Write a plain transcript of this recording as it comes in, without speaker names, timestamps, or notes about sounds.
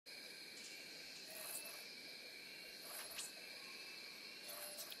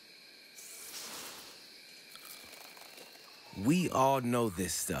We all know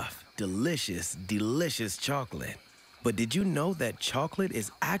this stuff. Delicious, delicious chocolate. But did you know that chocolate is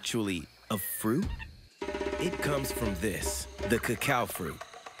actually a fruit? It comes from this, the cacao fruit.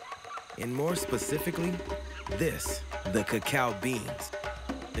 And more specifically, this, the cacao beans.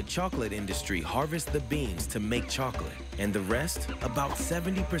 The chocolate industry harvests the beans to make chocolate, and the rest, about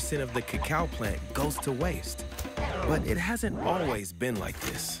 70% of the cacao plant, goes to waste. But it hasn't always been like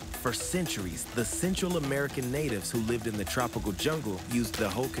this. For centuries, the Central American natives who lived in the tropical jungle used the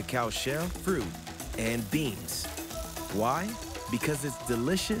whole cacao shell, fruit, and beans. Why? Because it's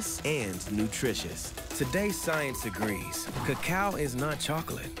delicious and nutritious. Today, science agrees. Cacao is not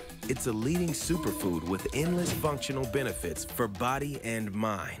chocolate. It's a leading superfood with endless functional benefits for body and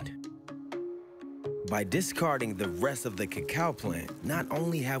mind. By discarding the rest of the cacao plant, not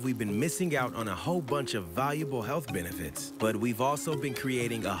only have we been missing out on a whole bunch of valuable health benefits, but we've also been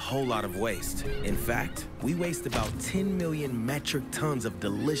creating a whole lot of waste. In fact, we waste about 10 million metric tons of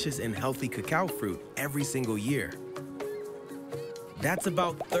delicious and healthy cacao fruit every single year. That's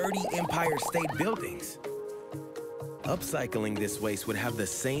about 30 Empire State Buildings. Upcycling this waste would have the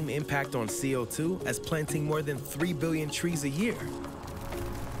same impact on CO2 as planting more than 3 billion trees a year.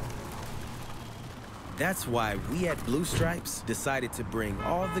 That's why we at Blue Stripes decided to bring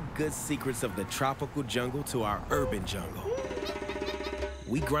all the good secrets of the tropical jungle to our urban jungle.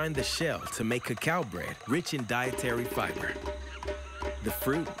 We grind the shell to make cacao bread rich in dietary fiber. The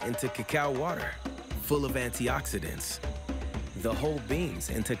fruit into cacao water, full of antioxidants. The whole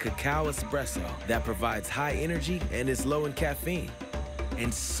beans into cacao espresso that provides high energy and is low in caffeine.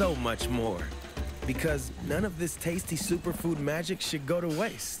 And so much more. Because none of this tasty superfood magic should go to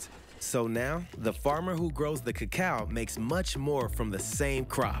waste. So now, the farmer who grows the cacao makes much more from the same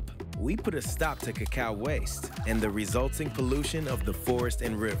crop. We put a stop to cacao waste and the resulting pollution of the forest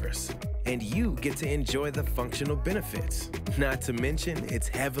and rivers. And you get to enjoy the functional benefits. Not to mention its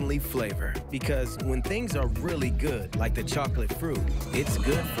heavenly flavor. Because when things are really good, like the chocolate fruit, it's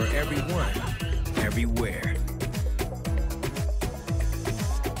good for everyone, everywhere.